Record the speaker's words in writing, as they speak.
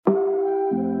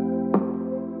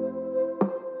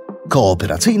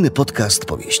Kooperacyjny podcast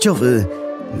powieściowy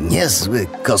Niezły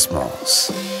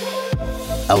Kosmos.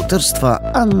 Autorstwa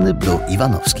Anny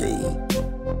Blu-Iwanowskiej.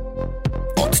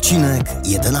 Odcinek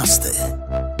 11.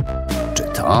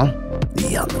 Czyta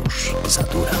Janusz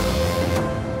Zadura.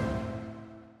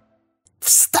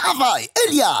 Wstawaj,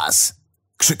 Elias!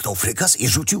 Krzyknął Frykas i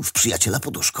rzucił w przyjaciela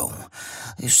poduszką.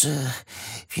 Jeszcze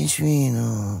 5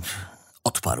 minut...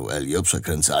 Odparł Elio,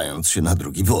 przekręcając się na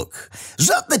drugi bok.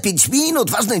 Żadne 5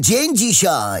 minut, ważny dzień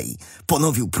dzisiaj!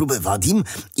 Ponowił próbę Wadim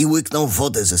i łyknął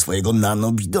wodę ze swojego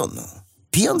nanobidonu.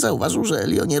 Pijąc zauważył, że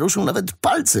Elio nie ruszył nawet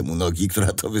palcem u nogi,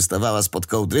 która to wystawała spod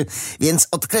kołdry, więc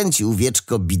odkręcił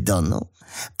wieczko bidonu,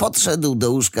 podszedł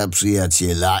do łóżka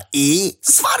przyjaciela i...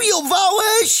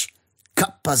 Zwariowałeś?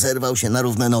 Kappa zerwał się na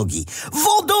równe nogi.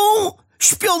 Wodą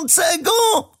śpiącego?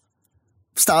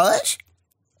 Wstałeś?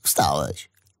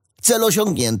 Wstałeś. Cel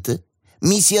osiągnięty.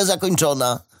 Misja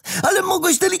zakończona. Ale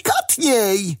mogłeś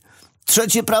delikatniej.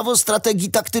 Trzecie prawo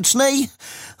strategii taktycznej?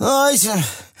 Oj,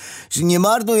 nie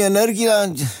marnuj energii na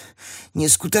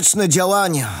nieskuteczne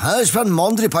działania. Ależ pan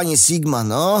mądry, panie Sigma,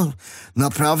 no.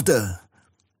 Naprawdę.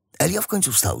 Elio w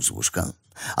końcu wstał z łóżka,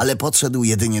 ale podszedł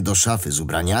jedynie do szafy z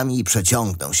ubraniami i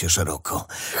przeciągnął się szeroko.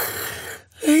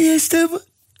 Jestem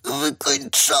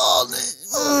wykończony.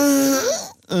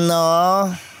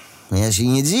 No... Ja się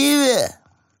nie dziwię.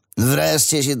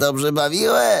 Wreszcie się dobrze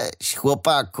bawiłeś,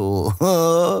 chłopaku.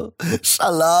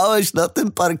 Szalałeś na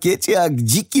tym parkiecie jak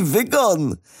dziki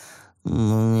wygon.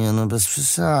 No bez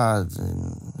przesady.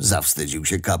 Zawstydził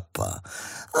się Kappa.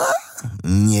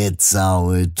 Nie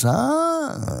cały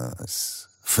czas.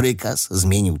 Frykas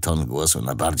zmienił ton głosu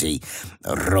na bardziej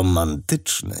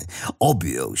romantyczny.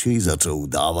 Objął się i zaczął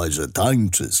udawać, że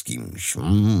tańczy z kimś.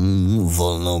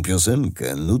 Wolną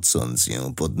piosenkę, nucąc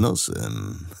ją pod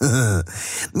nosem.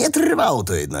 Nie trwało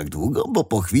to jednak długo, bo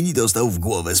po chwili dostał w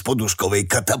głowę z poduszkowej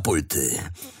katapulty.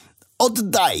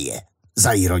 Oddaję,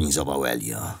 zaironizował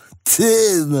Elio.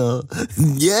 Ty no,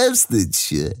 nie wstydź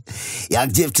się.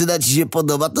 Jak dziewczyna ci się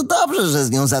podoba, to dobrze, że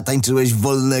z nią zatańczyłeś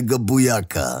wolnego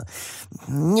bujaka.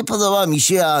 Nie podoba mi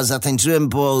się, a zatańczyłem,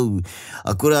 bo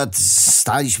akurat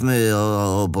staliśmy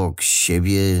obok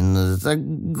siebie. No, tak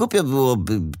głupio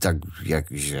byłoby tak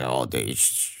jakoś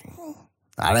odejść.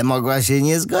 Ale mogła się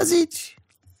nie zgodzić.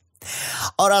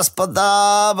 Oraz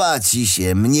podoba ci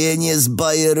się, mnie nie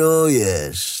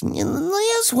zbajerujesz. No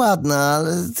jest ładna,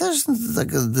 ale też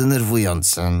taka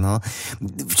denerwująca, no.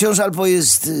 Wciąż albo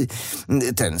jest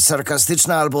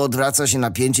sarkastyczna, albo odwraca się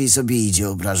na pięcie i sobie idzie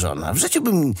obrażona. W życiu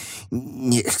bym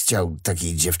nie chciał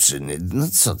takiej dziewczyny. No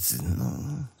co ty, no.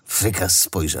 Frykas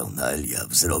spojrzał na Elia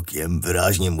wzrokiem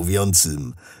wyraźnie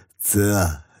mówiącym: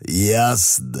 ta,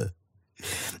 jasne.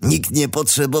 Nikt nie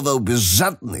potrzebowałby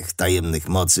żadnych tajemnych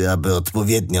mocy, aby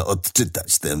odpowiednio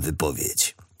odczytać tę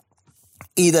wypowiedź.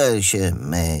 Idę się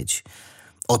myć,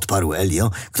 odparł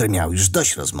Elio, który miał już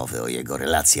dość rozmowy o jego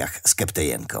relacjach z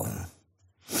Keptejenką.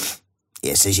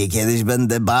 Jeszcze się kiedyś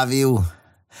będę bawił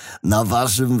na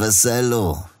waszym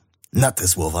weselu. Na te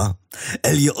słowa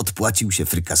Elio odpłacił się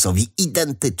Frykasowi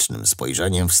identycznym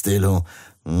spojrzeniem w stylu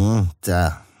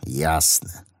ta,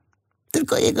 jasne.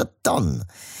 Tylko jego ton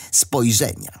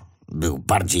spojrzenia był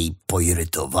bardziej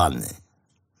poirytowany.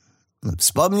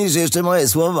 Wspomnisz jeszcze moje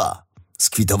słowa,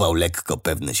 skwitował lekko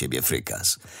pewny siebie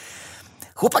Frykas.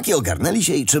 Chłopaki ogarnęli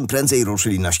się i czym prędzej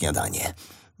ruszyli na śniadanie.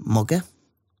 Mogę?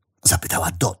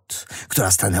 Zapytała Dot,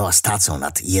 która stanęła z tacą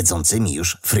nad jedzącymi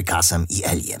już Frykasem i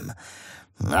Eliem.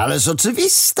 Ależ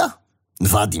oczywista.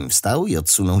 Wadim wstał i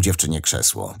odsunął dziewczynie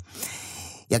krzesło.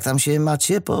 Jak tam się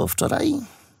macie po wczoraj?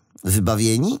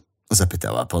 Wybawieni?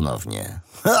 Zapytała ponownie.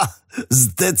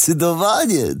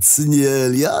 Zdecydowanie, nie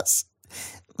Elias?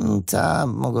 Ta,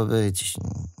 mogło być.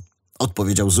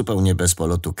 Odpowiedział zupełnie bez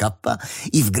polotu Kappa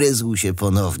i wgryzł się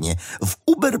ponownie w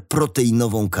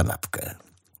uberproteinową kanapkę.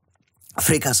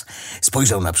 Frykas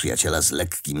spojrzał na przyjaciela z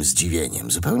lekkim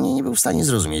zdziwieniem. Zupełnie nie był w stanie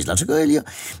zrozumieć, dlaczego Elio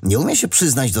nie umie się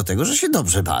przyznać do tego, że się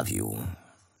dobrze bawił.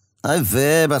 Ale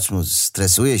wybacz mu,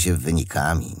 stresuje się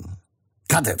wynikami.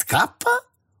 Kadet Kappa?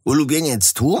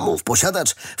 Ulubieniec tłumów,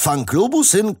 posiadacz fanklubu,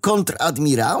 syn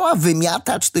kontradmirała,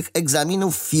 wymiatacz tych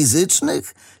egzaminów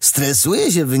fizycznych,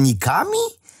 stresuje się wynikami?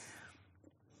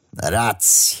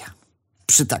 Racja.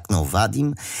 Przytaknął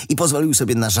Wadim i pozwolił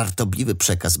sobie na żartobliwy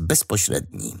przekaz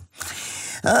bezpośredni.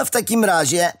 A w takim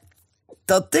razie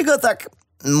to ty go tak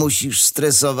musisz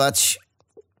stresować.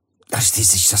 Aż ty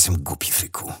jesteś czasem głupi,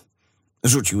 Fryku.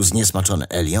 Rzucił zniesmaczony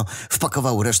Elio,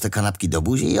 wpakował resztę kanapki do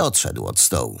buzi i odszedł od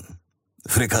stołu.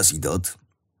 Frykas i Dot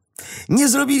Nie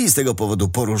zrobili z tego powodu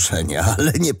poruszenia,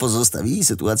 ale nie pozostawili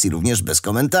sytuacji również bez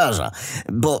komentarza,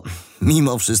 bo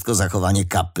mimo wszystko zachowanie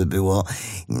Kappy było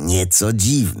nieco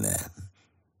dziwne.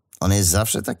 On jest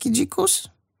zawsze taki dzikus?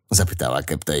 Zapytała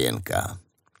kapitajenka.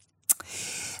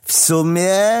 W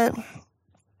sumie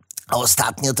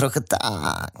ostatnio trochę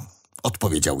tak,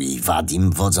 odpowiedział jej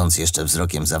Wadim, wodząc jeszcze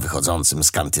wzrokiem za wychodzącym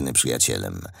z kantyny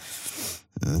przyjacielem.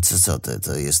 Co,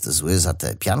 to jest zły za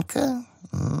tę piankę?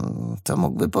 To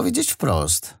mógłby powiedzieć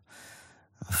wprost.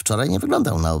 Wczoraj nie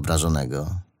wyglądał na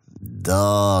obrażonego.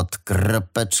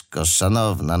 Kropeczko,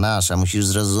 szanowna nasza, musisz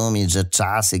zrozumieć, że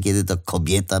czasy, kiedy to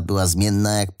kobieta była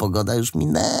zmienna jak pogoda, już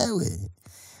minęły.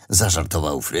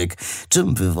 Zażartował Fryk,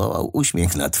 czym wywołał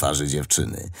uśmiech na twarzy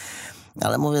dziewczyny.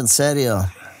 Ale mówiąc serio,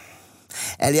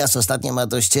 Elias ostatnio ma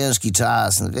dość ciężki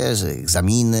czas. No wiesz,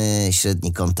 egzaminy,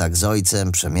 średni kontakt z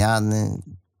ojcem, przemiany.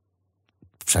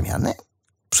 Przemiany?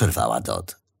 Przerwała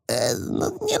Dot.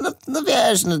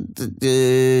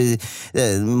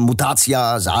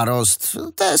 Mutacja, zarost,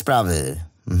 te sprawy.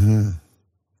 Mhm.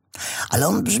 Ale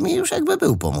on brzmi już jakby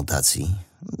był po mutacji.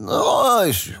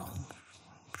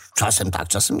 Czasem tak,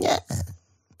 czasem nie.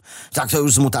 Tak to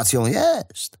już z mutacją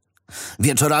jest.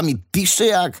 Wieczorami piszczy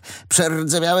jak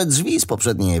przerdzewiałe drzwi z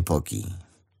poprzedniej epoki.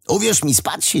 Uwierz mi,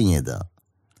 spać się nie da.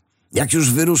 Jak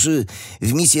już wyruszy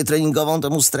w misję treningową, to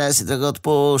mu stresy trochę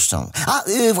odpuszczą.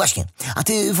 Właśnie, a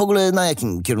ty w ogóle na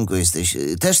jakim kierunku jesteś?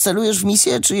 Też celujesz w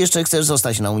misję, czy jeszcze chcesz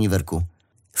zostać na uniwerku?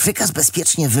 Frykas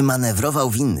bezpiecznie wymanewrował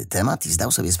w inny temat i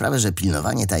zdał sobie sprawę, że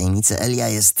pilnowanie tajemnicy Elia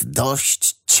jest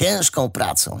dość ciężką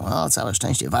pracą. Całe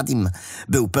szczęście Wadim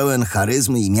był pełen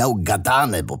charyzmy i miał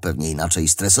gadane, bo pewnie inaczej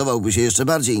stresowałby się jeszcze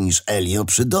bardziej niż Elio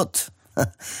przy Dot.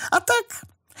 A tak,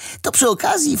 to przy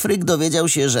okazji Fryk dowiedział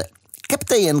się, że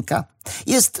kapitajenka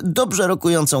jest dobrze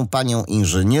rokującą panią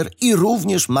inżynier i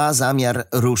również ma zamiar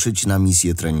ruszyć na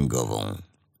misję treningową.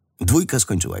 Dwójka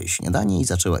skończyła jej śniadanie i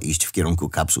zaczęła iść w kierunku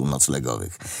kapsuł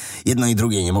noclegowych. Jedno i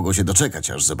drugie nie mogło się doczekać,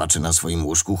 aż zobaczy na swoim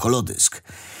łóżku holodysk.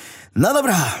 No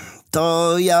dobra,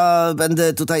 to ja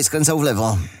będę tutaj skręcał w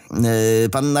lewo.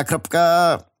 Panna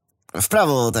Kropka w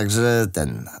prawo, także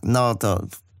to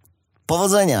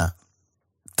powodzenia.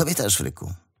 Tobie też,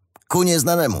 Fryku. Ku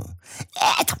nieznanemu.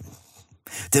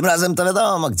 Tym razem to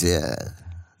wiadomo gdzie.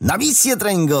 Na misję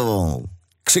treningową!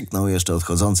 Krzyknął jeszcze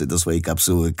odchodzący do swojej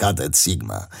kapsuły kadet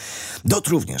Sigma. Dot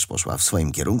również poszła w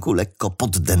swoim kierunku, lekko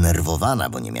poddenerwowana,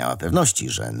 bo nie miała pewności,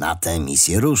 że na tę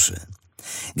misję ruszy.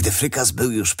 Gdy Frykas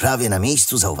był już prawie na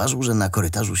miejscu, zauważył, że na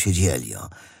korytarzu siedzi Elio.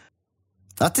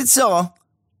 A ty co?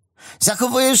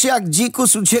 Zachowujesz się jak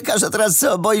dzikus, uciekasz, a teraz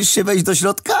co, boisz się wejść do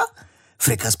środka?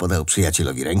 Frykas podał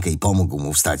przyjacielowi rękę i pomógł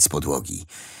mu wstać z podłogi.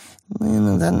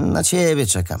 Na ciebie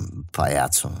czekam,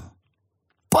 pajacu.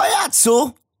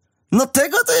 Pajacu? No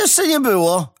tego to jeszcze nie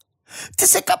było. Ty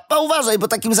se, Kappa, uważaj, bo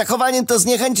takim zachowaniem to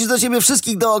zniechęcisz do ciebie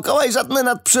wszystkich dookoła i żadne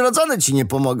nadprzyrodzone ci nie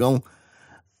pomogą.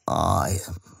 Oj,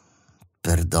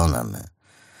 perdonamy.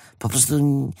 Po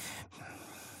prostu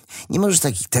nie możesz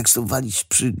takich tekstów walić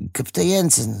przy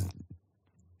kaptajence.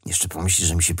 Jeszcze pomyślisz,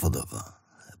 że mi się podoba.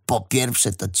 Po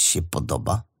pierwsze, to ci się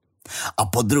podoba, a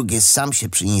po drugie, sam się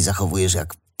przy niej zachowujesz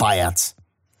jak pajac.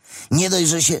 Nie dość,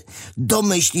 że się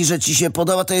domyśli, że ci się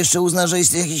podoba, to jeszcze uzna, że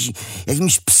jesteś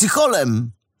jakimś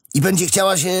psycholem i będzie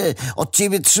chciała się od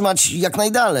ciebie trzymać jak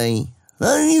najdalej.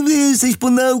 A niby jesteś po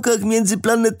naukach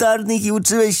międzyplanetarnych i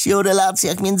uczyłeś się o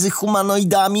relacjach między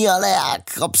humanoidami, ale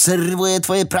jak obserwuję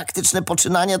twoje praktyczne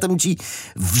poczynania, to bym ci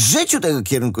w życiu tego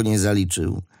kierunku nie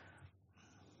zaliczył.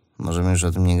 Możemy już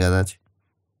o tym nie gadać?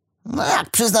 No jak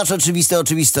przyznasz oczywiste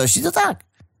oczywistości, to tak.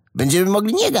 Będziemy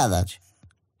mogli nie gadać.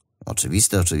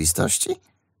 Oczywiste oczywistości?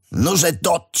 No, że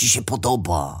Dot ci się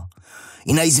podoba.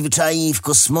 I najzwyczajniej w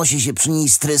kosmosie się przy niej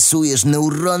stresujesz,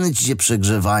 neurony ci się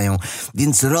przegrzewają,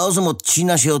 więc rozum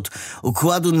odcina się od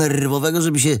układu nerwowego,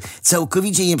 żeby się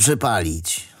całkowicie nie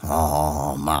przepalić.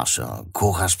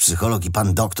 Kucharz, psycholog i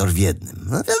pan doktor w jednym.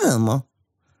 No wiadomo.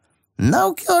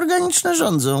 Nauki organiczne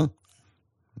rządzą.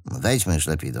 Wejdźmy już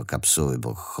lepiej do kapsuły,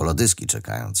 bo holodyski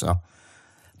czekają, co?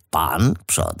 Pan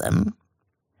przodem.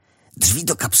 Drzwi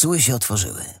do kapsuły się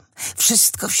otworzyły.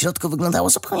 Wszystko w środku wyglądało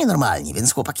zupełnie normalnie,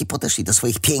 więc chłopaki podeszli do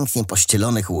swoich pięknie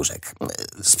pościelonych łóżek.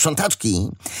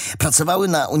 Sprzątaczki pracowały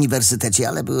na uniwersytecie,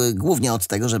 ale były głównie od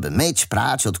tego, żeby myć,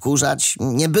 prać, odkurzać.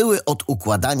 Nie były od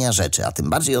układania rzeczy, a tym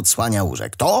bardziej od słania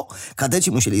łóżek. To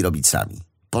kadeci musieli robić sami.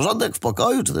 Porządek w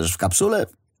pokoju, czy też w kapsule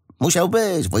musiał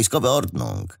być, wojskowy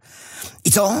ordnung.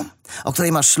 I co? O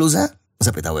której masz śluzę?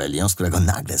 Zapytał Elio, z którego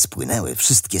nagle spłynęły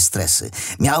wszystkie stresy.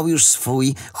 Miał już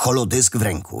swój holodysk w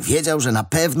ręku. Wiedział, że na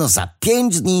pewno za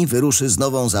 5 dni wyruszy z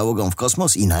nową załogą w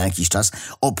kosmos i na jakiś czas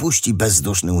opuści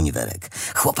bezduszny uniwerek.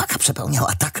 Chłopaka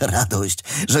przepełniała taka radość,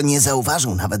 że nie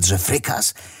zauważył nawet, że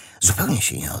Frykas zupełnie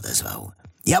się nie odezwał.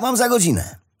 Ja mam za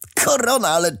godzinę. Korona,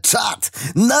 ale czad!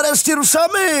 Nareszcie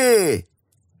ruszamy!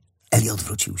 Elio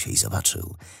odwrócił się i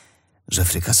zobaczył, że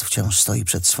Frykas wciąż stoi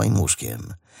przed swoim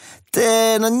łóżkiem.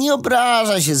 Ty, no nie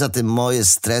obrażaj się za te moje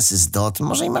stresy z DOT.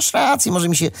 Może i masz rację, może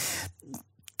mi się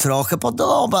trochę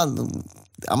podoba.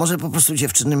 A może po prostu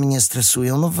dziewczyny mnie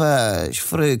stresują. No weź,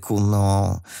 Fryku,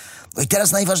 no. No i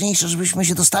teraz najważniejsze, żebyśmy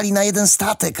się dostali na jeden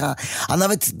statek, a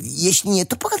nawet jeśli nie,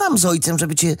 to pogadam z ojcem,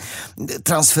 żeby cię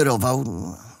transferował.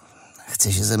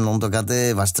 Chce się ze mną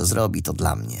dogadywać, to zrobi to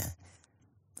dla mnie.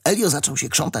 Elio zaczął się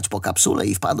krzątać po kapsule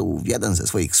i wpadł w jeden ze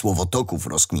swoich słowotoków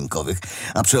rozkminkowych,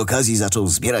 a przy okazji zaczął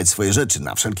zbierać swoje rzeczy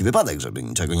na wszelki wypadek, żeby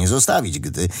niczego nie zostawić,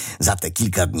 gdy za te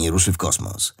kilka dni ruszy w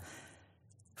kosmos.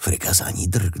 Frykas ani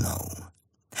drgnął.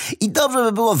 I dobrze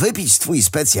by było wypić twój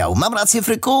specjał. Mam rację,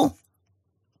 Fryku?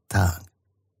 Tak,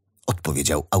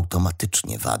 odpowiedział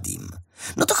automatycznie Wadim.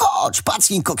 No to chodź,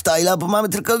 pacnij koktajla, bo mamy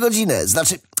tylko godzinę.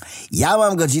 Znaczy, ja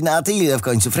mam godzinę, a ty ile w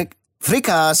końcu?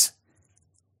 Frykas!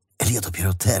 Elio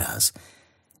dopiero teraz,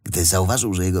 gdy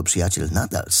zauważył, że jego przyjaciel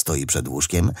nadal stoi przed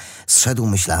łóżkiem, zszedł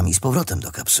myślami z powrotem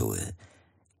do kapsuły.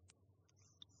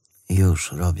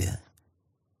 Już robię.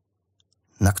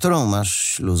 Na którą masz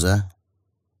śluzę?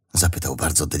 Zapytał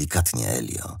bardzo delikatnie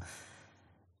Elio.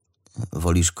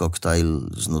 Wolisz koktajl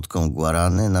z nutką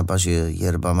guarany na bazie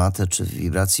yerba mate czy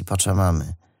wibracji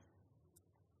Pachamamy?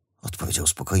 Odpowiedział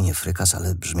spokojnie Frykas,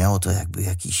 ale brzmiało to jakby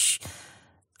jakiś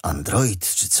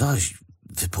android czy coś.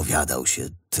 Wypowiadał się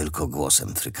tylko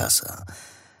głosem Frykasa.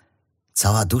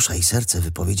 Cała dusza i serce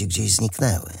wypowiedzi gdzieś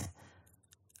zniknęły.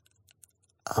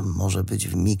 A może być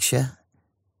w miksie?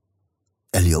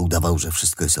 Elio udawał, że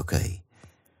wszystko jest okej.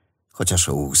 Chociaż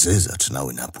łzy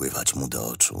zaczynały napływać mu do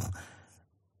oczu.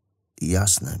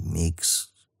 Jasne, miks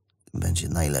będzie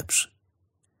najlepszy.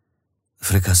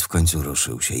 Frykas w końcu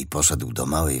ruszył się i poszedł do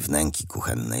małej wnęki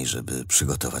kuchennej, żeby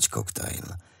przygotować koktajl.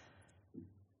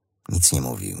 Nic nie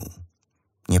mówił.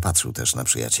 Nie patrzył też na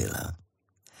przyjaciela.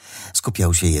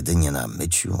 Skupiał się jedynie na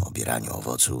myciu, obieraniu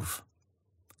owoców.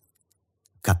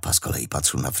 Kappa z kolei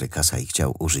patrzył na Frykasa i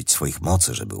chciał użyć swoich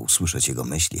mocy, żeby usłyszeć jego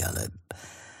myśli, ale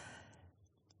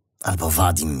albo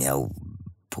Wadim miał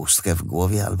pustkę w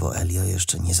głowie, albo Elio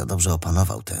jeszcze nie za dobrze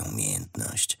opanował tę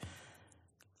umiejętność.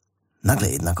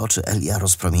 Nagle jednak oczy Elia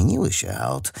rozpromieniły się, a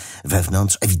od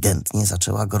wewnątrz ewidentnie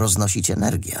zaczęła go roznosić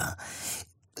energia.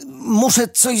 Muszę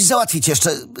coś załatwić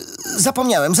jeszcze.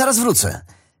 Zapomniałem, zaraz wrócę.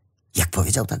 Jak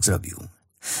powiedział, tak zrobił.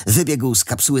 Wybiegł z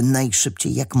kapsuły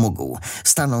najszybciej jak mógł.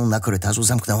 Stanął na korytarzu,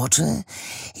 zamknął oczy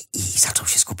i zaczął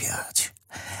się skupiać.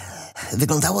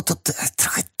 Wyglądało to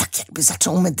trochę tak, jakby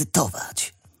zaczął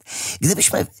medytować.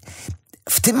 Gdybyśmy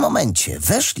w tym momencie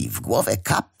weszli w głowę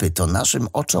Kappy, to naszym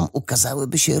oczom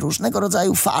ukazałyby się różnego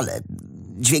rodzaju fale.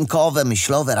 Dźwiękowe,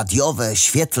 myślowe, radiowe,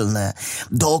 świetlne.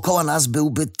 Dookoła nas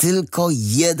byłby tylko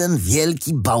jeden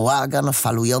wielki bałagan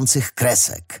falujących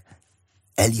kresek.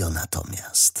 Elio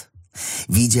natomiast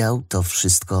widział to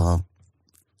wszystko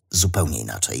zupełnie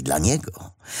inaczej. Dla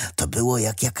niego to było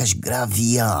jak jakaś gra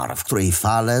VR, w której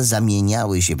fale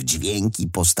zamieniały się w dźwięki,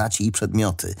 postaci i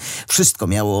przedmioty. Wszystko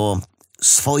miało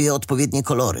swoje odpowiednie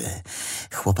kolory.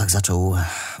 Chłopak zaczął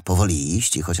powoli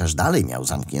iść i chociaż dalej miał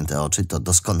zamknięte oczy, to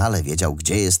doskonale wiedział,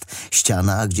 gdzie jest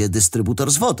ściana, a gdzie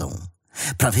dystrybutor z wodą.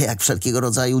 Prawie jak wszelkiego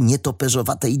rodzaju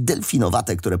nietoperzowate i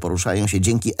delfinowate, które poruszają się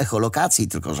dzięki echolokacji,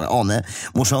 tylko że one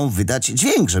muszą wydać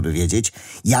dźwięk, żeby wiedzieć,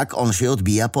 jak on się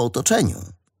odbija po otoczeniu.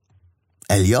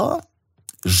 Elio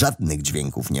żadnych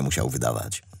dźwięków nie musiał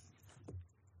wydawać.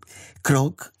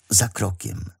 Krok za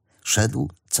krokiem szedł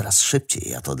coraz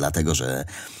szybciej, a to dlatego, że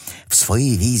w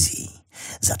swojej wizji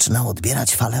zaczynał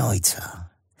odbierać falę ojca.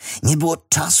 Nie było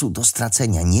czasu do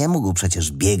stracenia, nie mógł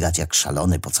przecież biegać jak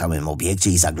szalony po całym obiekcie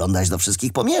i zaglądać do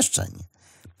wszystkich pomieszczeń.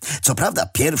 Co prawda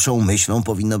pierwszą myślą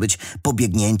powinno być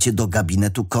pobiegnięcie do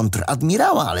gabinetu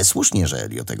kontradmirała, ale słusznie, że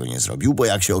Elio tego nie zrobił, bo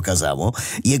jak się okazało,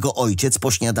 jego ojciec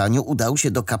po śniadaniu udał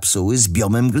się do kapsuły z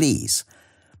biomem Gliss.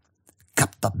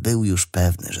 Kappa był już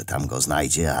pewny, że tam go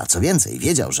znajdzie, a co więcej,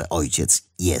 wiedział, że ojciec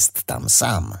jest tam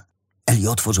sam.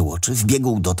 Elio otworzył oczy,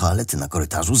 wbiegł do toalety na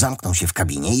korytarzu, zamknął się w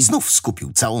kabinie i znów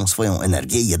skupił całą swoją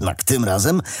energię, jednak tym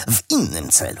razem w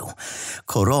innym celu.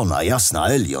 Korona jasna,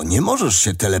 Elio, nie możesz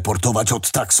się teleportować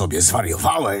od tak sobie,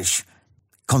 zwariowałeś?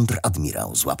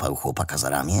 Kontradmirał złapał chłopaka za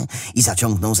ramię i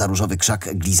zaciągnął za różowy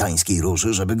krzak glizańskiej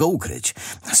róży, żeby go ukryć.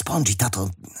 Spongy, tato,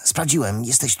 sprawdziłem,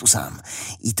 jesteś tu sam.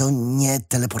 I to nie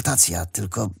teleportacja,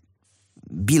 tylko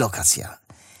bilokacja.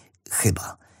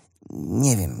 Chyba.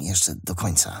 Nie wiem jeszcze do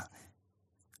końca.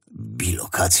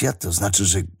 Bilokacja? To znaczy,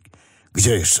 że...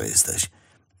 Gdzie jeszcze jesteś?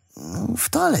 W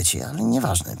toalecie, ale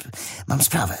nieważne. Mam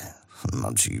sprawę.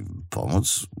 Mam ci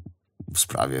pomóc w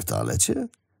sprawie w toalecie?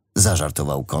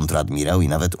 Zażartował kontradmirał i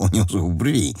nawet uniósł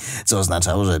brwi, co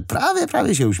oznaczało, że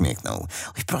prawie się uśmiechnął.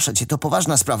 Oj, proszę cię, to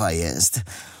poważna sprawa jest.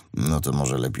 No to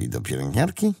może lepiej do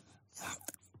pielęgniarki?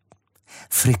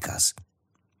 Frykas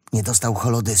nie dostał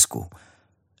holodysku.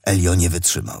 Elio nie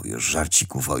wytrzymał już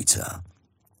żarcików ojca.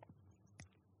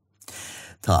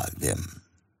 Tak, wiem.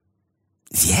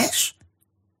 Wiesz?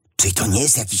 Czyli to nie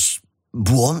jest jakiś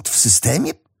błąd w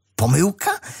systemie?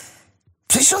 Pomyłka?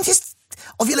 Przecież on jest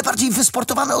o wiele bardziej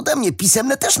wysportowany ode mnie.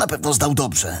 Pisemne też na pewno zdał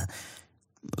dobrze.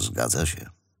 Zgadza się.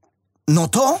 No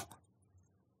to?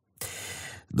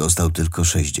 Dostał tylko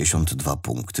 62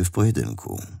 punkty w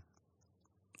pojedynku.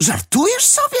 Żartujesz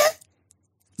sobie?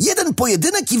 Jeden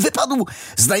pojedynek i wypadł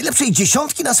z najlepszej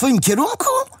 10 na swoim kierunku?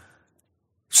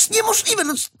 Niemożliwe,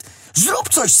 no zrób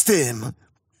coś z tym.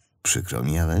 Przykro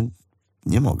mi, ale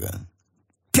nie mogę.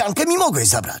 Piankę mi mogłeś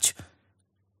zabrać.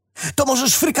 To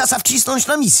możesz Frykasa wcisnąć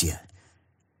na misję.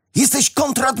 Jesteś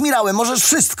kontradmirałem, możesz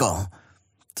wszystko.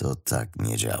 To tak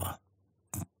nie działa.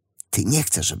 Ty nie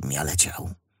chcesz, żebym ja leciał.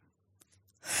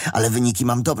 Ale wyniki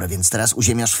mam dobre, więc teraz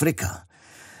uziemiasz Fryka.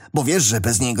 Bo wiesz, że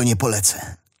bez niego nie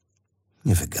polecę.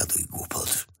 Nie wygaduj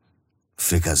głupot.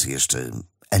 Frykas jeszcze...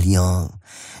 Elio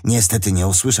niestety nie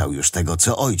usłyszał już tego,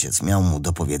 co ojciec miał mu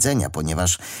do powiedzenia,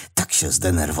 ponieważ tak się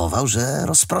zdenerwował, że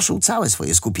rozproszył całe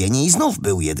swoje skupienie i znów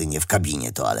był jedynie w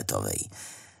kabinie toaletowej.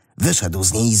 Wyszedł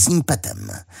z niej z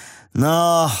impetem.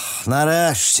 No,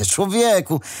 nareszcie,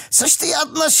 człowieku, coś ty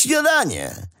jadł na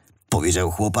śniadanie,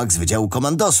 powiedział chłopak z Wydziału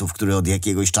Komandosów, który od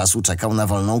jakiegoś czasu czekał na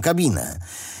wolną kabinę.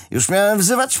 Już miałem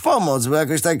wzywać pomoc, bo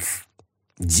jakoś tak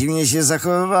dziwnie się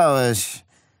zachowywałeś.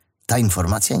 Ta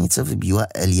informacja nieco wybiła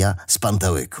Elia z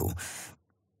pantałyku.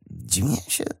 Dziwnie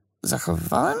się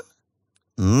zachowywałem?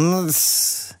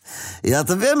 Ja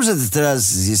to wiem, że ty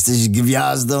teraz jesteś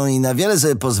gwiazdą i na wiele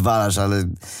sobie pozwalasz, ale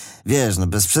wiesz, no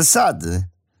bez przesady.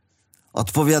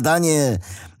 Odpowiadanie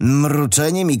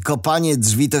mruczeniem i kopanie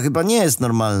drzwi to chyba nie jest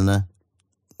normalne.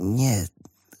 Nie,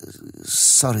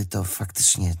 sorry, to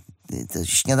faktycznie to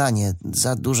śniadanie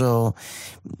za dużo,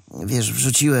 wiesz,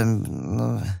 wrzuciłem,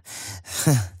 no...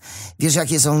 Wiesz,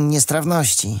 jakie są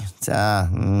niestrawności.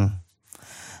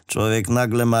 Człowiek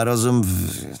nagle ma rozum...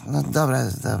 No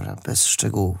dobra, bez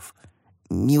szczegółów.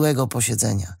 Miłego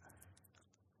posiedzenia.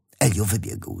 Elio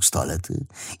wybiegł z toalety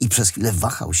i przez chwilę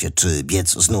wahał się, czy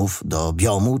biec znów do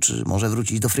biomu, czy może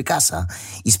wrócić do Frykasa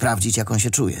i sprawdzić, jak on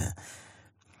się czuje.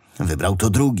 Wybrał to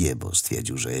drugie, bo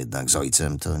stwierdził, że jednak z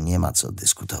ojcem to nie ma co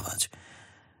dyskutować.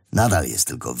 Nadal jest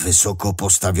tylko wysoko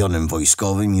postawionym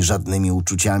wojskowym i żadnymi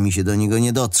uczuciami się do niego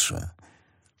nie dotrze.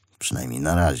 Przynajmniej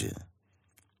na razie.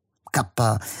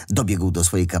 Kappa dobiegł do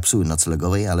swojej kapsuły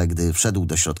noclegowej, ale gdy wszedł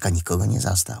do środka, nikogo nie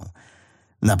zastał.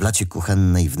 Na blacie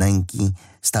kuchennej wnęki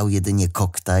stał jedynie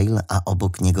koktajl, a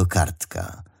obok niego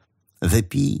kartka.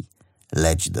 Wypij,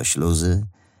 leć do śluzy,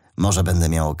 może będę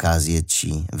miał okazję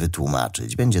ci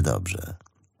wytłumaczyć. Będzie dobrze.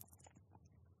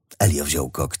 Elio wziął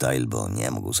koktajl, bo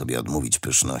nie mógł sobie odmówić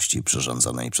pyszności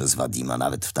przyrządzonej przez Wadima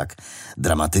nawet w tak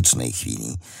dramatycznej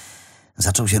chwili.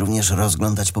 Zaczął się również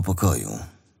rozglądać po pokoju.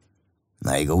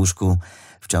 Na jego łóżku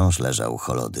wciąż leżał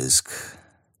holodysk,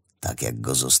 tak jak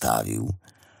go zostawił.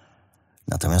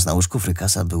 Natomiast na łóżku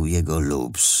Frykasa był jego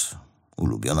lubs,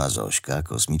 ulubiona Zośka,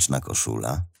 kosmiczna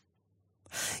koszula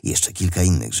i jeszcze kilka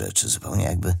innych rzeczy, zupełnie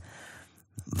jakby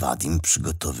Wadim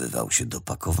przygotowywał się do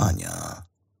pakowania.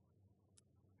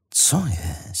 Co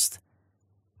jest?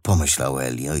 Pomyślał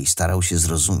Elio i starał się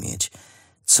zrozumieć,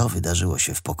 co wydarzyło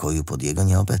się w pokoju pod jego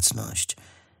nieobecność.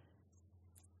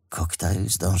 Koktajl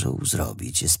zdążył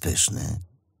zrobić, jest pyszny,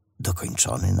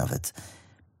 dokończony, nawet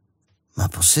ma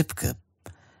posypkę.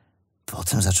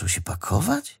 Potem zaczął się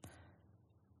pakować?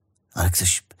 Ale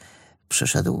ktoś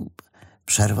przyszedł,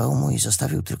 przerwał mu i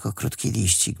zostawił tylko krótki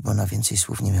liścik, bo na więcej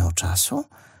słów nie miał czasu?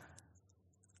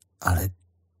 Ale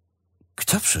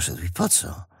kto przyszedł i po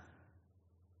co?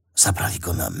 Zabrali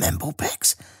go na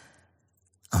Memboplex?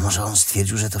 A może on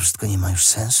stwierdził, że to wszystko nie ma już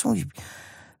sensu i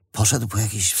poszedł po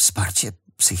jakieś wsparcie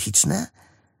psychiczne?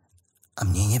 A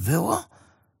mnie nie było?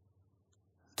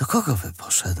 Do kogo by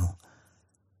poszedł?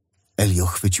 Elio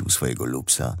chwycił swojego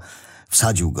lupsa,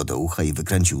 wsadził go do ucha i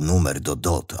wykręcił numer do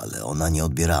Dot, ale ona nie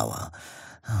odbierała.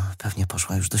 Pewnie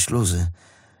poszła już do śluzy,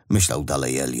 myślał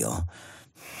dalej Elio.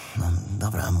 No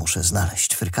dobra, muszę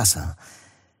znaleźć frykasa.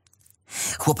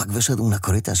 Chłopak wyszedł na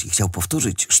korytarz i chciał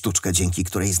powtórzyć sztuczkę, dzięki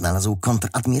której znalazł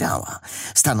kontradmirała.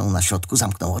 Stanął na środku,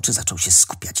 zamknął oczy, zaczął się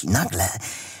skupiać i nagle...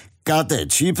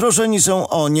 Kadeci, proszeni są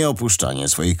o nieopuszczanie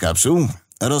swoich kapsuł.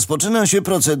 Rozpoczyna się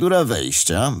procedura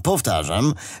wejścia.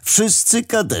 Powtarzam, wszyscy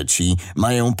kadeci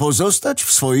mają pozostać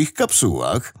w swoich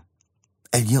kapsułach.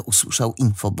 Elio usłyszał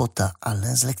infobota,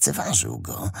 ale zlekceważył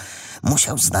go.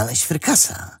 Musiał znaleźć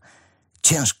frykasa.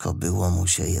 Ciężko było mu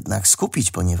się jednak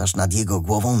skupić, ponieważ nad jego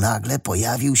głową nagle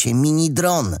pojawił się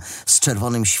mini-dron z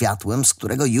czerwonym światłem, z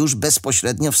którego już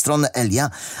bezpośrednio w stronę Elia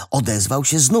odezwał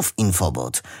się znów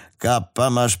infobot. Kappa,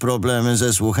 masz problemy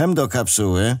ze słuchem do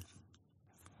kapsuły?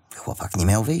 Chłopak nie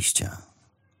miał wyjścia.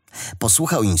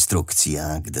 Posłuchał instrukcji,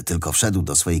 a gdy tylko wszedł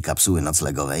do swojej kapsuły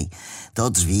noclegowej, to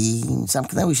drzwi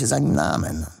zamknęły się za nim na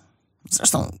amen.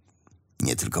 Zresztą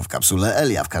nie tylko w kapsule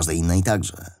Elia, w każdej innej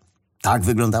także. Tak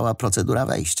wyglądała procedura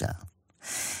wejścia.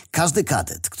 Każdy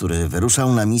kadet, który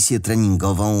wyruszał na misję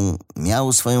treningową,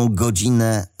 miał swoją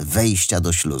godzinę wejścia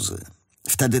do śluzy.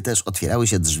 Wtedy też otwierały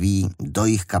się drzwi do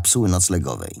ich kapsuły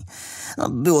noclegowej.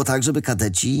 Było tak, żeby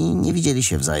kadeci nie widzieli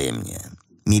się wzajemnie.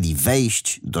 Mieli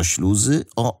wejść do śluzy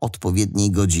o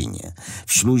odpowiedniej godzinie.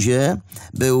 W śluzie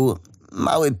był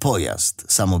mały pojazd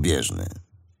samobieżny.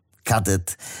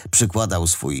 Kadet przykładał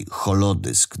swój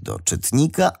holodysk do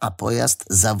czytnika, a pojazd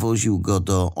zawoził go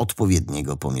do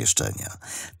odpowiedniego pomieszczenia.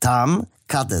 Tam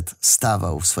kadet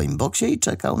stawał w swoim boksie i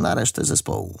czekał na resztę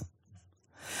zespołu.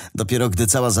 Dopiero gdy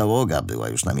cała załoga była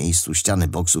już na miejscu, ściany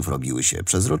boksów robiły się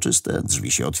przezroczyste,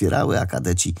 drzwi się otwierały, a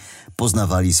kadeci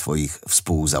poznawali swoich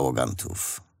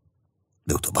współzałogantów.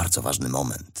 Był to bardzo ważny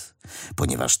moment,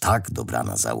 ponieważ tak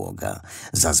dobrana załoga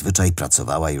zazwyczaj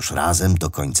pracowała już razem do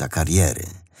końca kariery.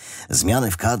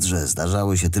 Zmiany w kadrze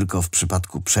zdarzały się tylko w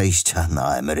przypadku przejścia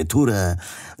na emeryturę,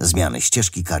 zmiany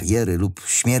ścieżki kariery lub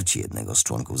śmierci jednego z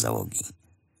członków załogi.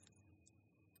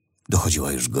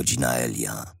 Dochodziła już godzina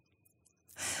Elia,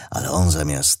 ale on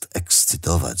zamiast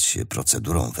ekscytować się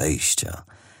procedurą wejścia,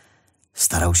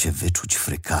 starał się wyczuć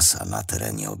frykasa na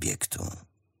terenie obiektu.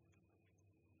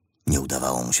 Nie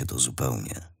udawało mu się to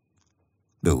zupełnie.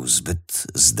 Był zbyt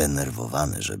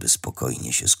zdenerwowany, żeby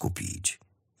spokojnie się skupić.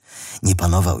 Nie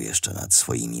panował jeszcze nad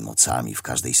swoimi mocami w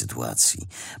każdej sytuacji.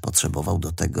 Potrzebował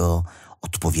do tego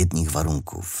odpowiednich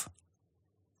warunków.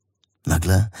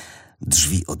 Nagle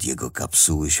drzwi od jego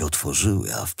kapsuły się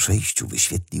otworzyły, a w przejściu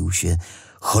wyświetlił się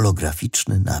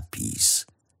holograficzny napis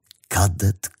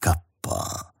Kadet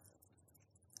Kappa.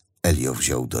 Elio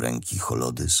wziął do ręki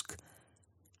holodysk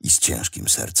i z ciężkim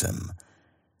sercem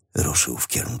ruszył w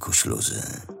kierunku śluzy.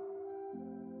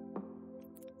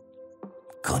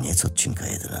 Koniec odcinka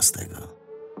 11.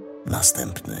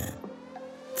 Następny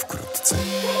wkrótce.